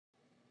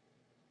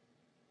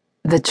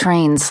The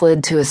train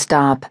slid to a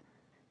stop,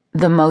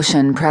 the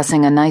motion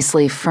pressing a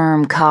nicely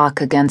firm cock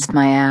against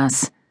my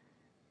ass.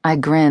 I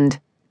grinned,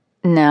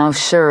 now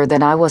sure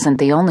that I wasn't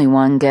the only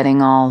one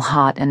getting all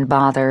hot and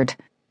bothered.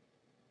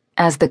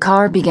 As the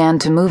car began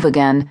to move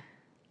again,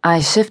 I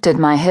shifted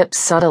my hips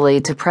subtly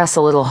to press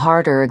a little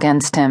harder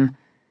against him,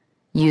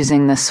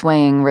 using the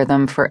swaying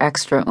rhythm for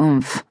extra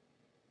oomph.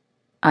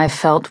 I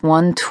felt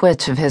one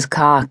twitch of his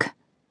cock,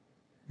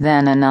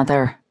 then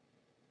another.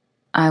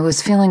 I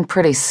was feeling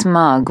pretty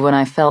smug when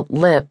I felt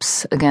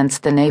lips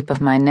against the nape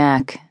of my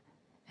neck,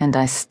 and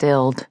I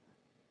stilled.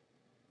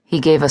 He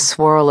gave a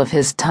swirl of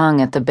his tongue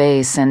at the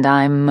base, and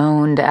I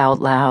moaned out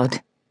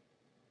loud.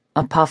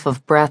 A puff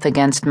of breath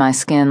against my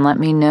skin let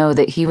me know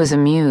that he was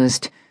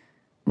amused,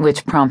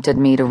 which prompted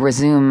me to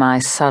resume my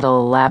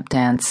subtle lap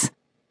dance.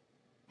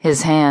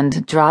 His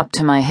hand dropped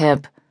to my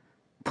hip,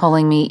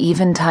 pulling me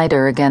even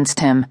tighter against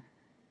him,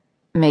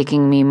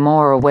 making me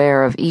more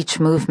aware of each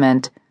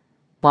movement,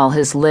 while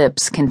his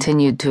lips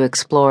continued to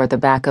explore the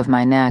back of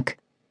my neck.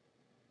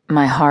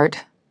 My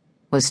heart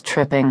was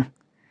tripping.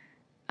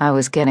 I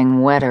was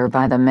getting wetter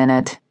by the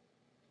minute.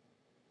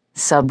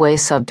 Subway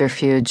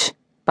Subterfuge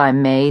by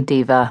May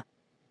Diva.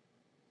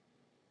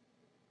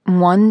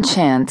 One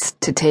chance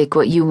to take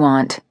what you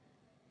want.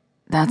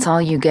 That's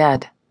all you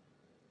get.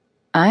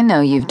 I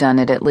know you've done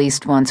it at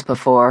least once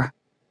before.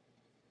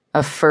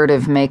 A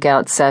furtive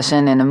makeout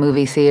session in a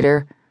movie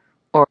theater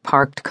or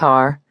parked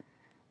car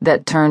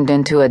that turned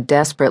into a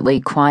desperately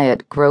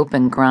quiet grope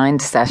and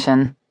grind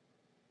session.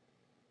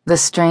 The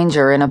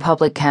stranger in a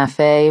public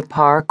cafe,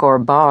 park, or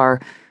bar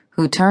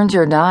who turned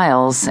your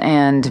dials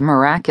and,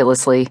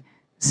 miraculously,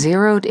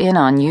 zeroed in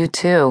on you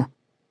too.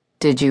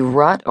 Did you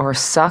rut or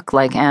suck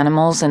like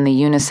animals in the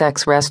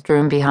unisex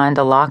restroom behind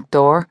a locked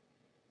door?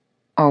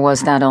 Or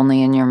was that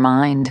only in your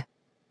mind?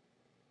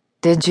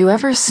 Did you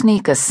ever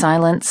sneak a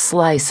silent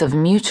slice of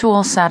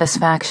mutual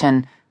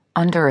satisfaction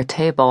under a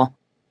table,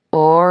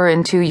 or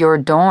into your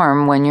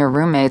dorm when your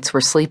roommates were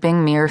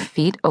sleeping mere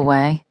feet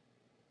away?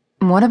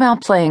 What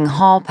about playing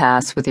hall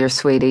pass with your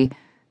sweetie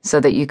so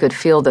that you could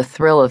feel the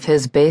thrill of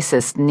his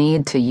basest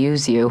need to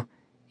use you,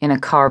 in a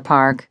car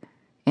park,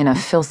 in a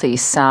filthy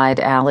side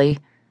alley,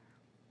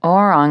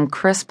 or on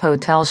crisp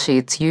hotel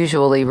sheets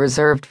usually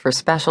reserved for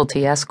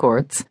specialty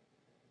escorts?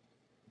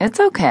 It's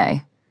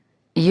okay.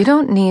 You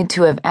don't need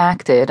to have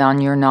acted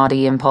on your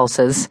naughty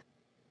impulses.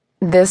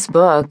 This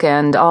book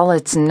and all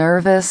its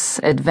nervous,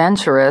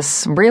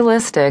 adventurous,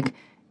 realistic,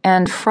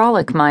 and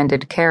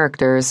frolic-minded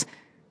characters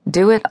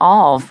do it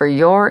all for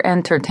your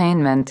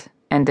entertainment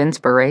and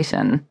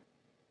inspiration.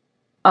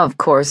 Of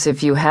course,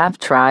 if you have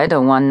tried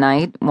a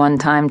one-night,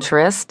 one-time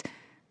tryst,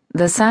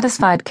 the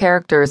satisfied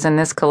characters in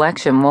this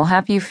collection will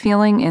have you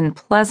feeling in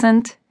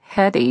pleasant,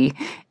 heady,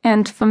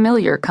 and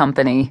familiar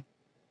company.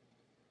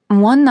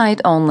 One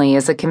Night Only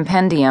is a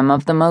compendium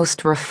of the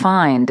most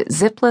refined,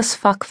 zipless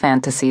fuck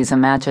fantasies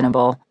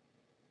imaginable.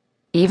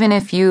 Even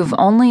if you've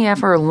only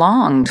ever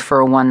longed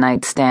for a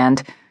one-night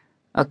stand,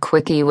 a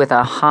quickie with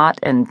a hot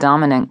and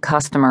dominant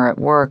customer at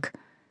work,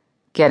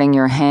 getting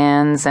your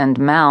hands and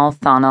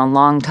mouth on a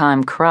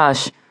long-time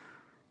crush,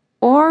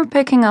 or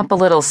picking up a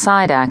little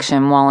side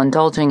action while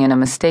indulging in a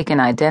mistaken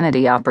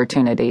identity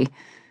opportunity,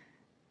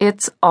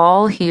 it's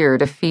all here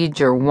to feed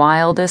your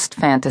wildest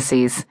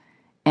fantasies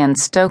and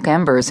stoke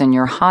embers in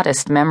your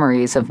hottest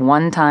memories of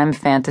one-time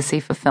fantasy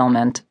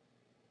fulfillment.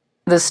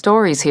 The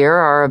stories here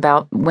are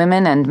about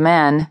women and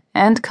men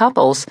and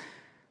couples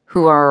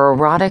who are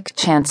erotic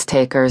chance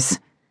takers,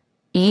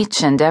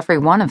 each and every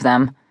one of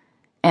them,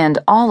 and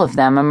all of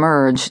them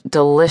emerge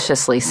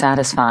deliciously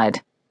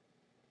satisfied.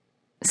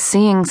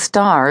 Seeing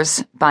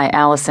Stars by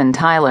Allison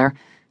Tyler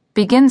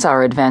begins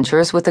our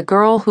adventures with a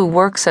girl who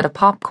works at a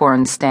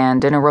popcorn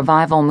stand in a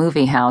revival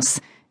movie house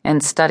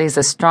and studies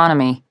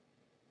astronomy.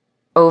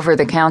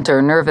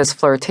 Over-the-counter nervous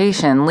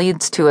flirtation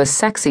leads to a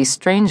sexy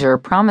stranger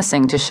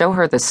promising to show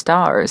her the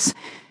stars,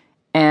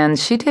 and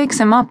she takes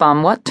him up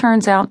on what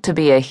turns out to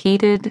be a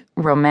heated,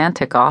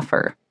 romantic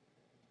offer.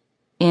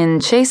 In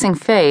Chasing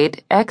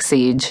Fate,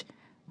 Exige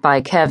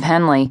by Kev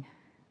Henley,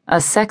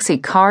 a sexy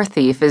car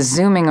thief is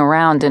zooming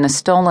around in a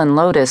stolen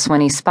Lotus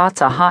when he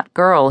spots a hot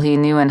girl he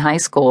knew in high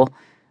school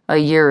a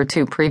year or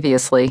two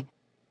previously.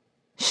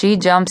 She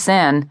jumps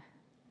in,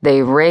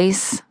 they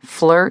race,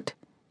 flirt,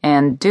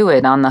 and do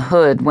it on the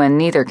hood when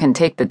neither can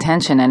take the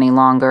tension any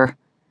longer.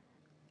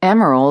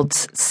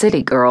 Emerald's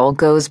city girl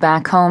goes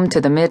back home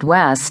to the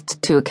Midwest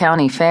to a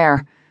county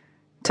fair.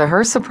 To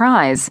her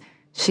surprise,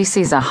 she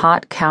sees a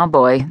hot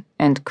cowboy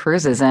and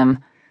cruises him,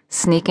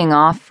 sneaking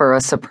off for a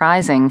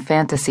surprising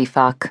fantasy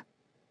fuck.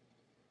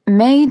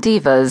 May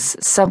Diva's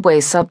Subway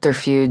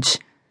Subterfuge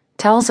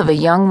tells of a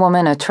young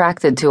woman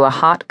attracted to a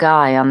hot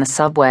guy on the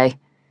subway.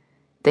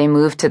 They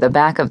move to the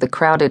back of the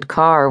crowded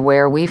car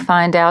where we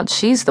find out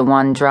she's the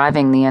one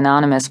driving the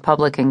anonymous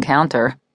public encounter.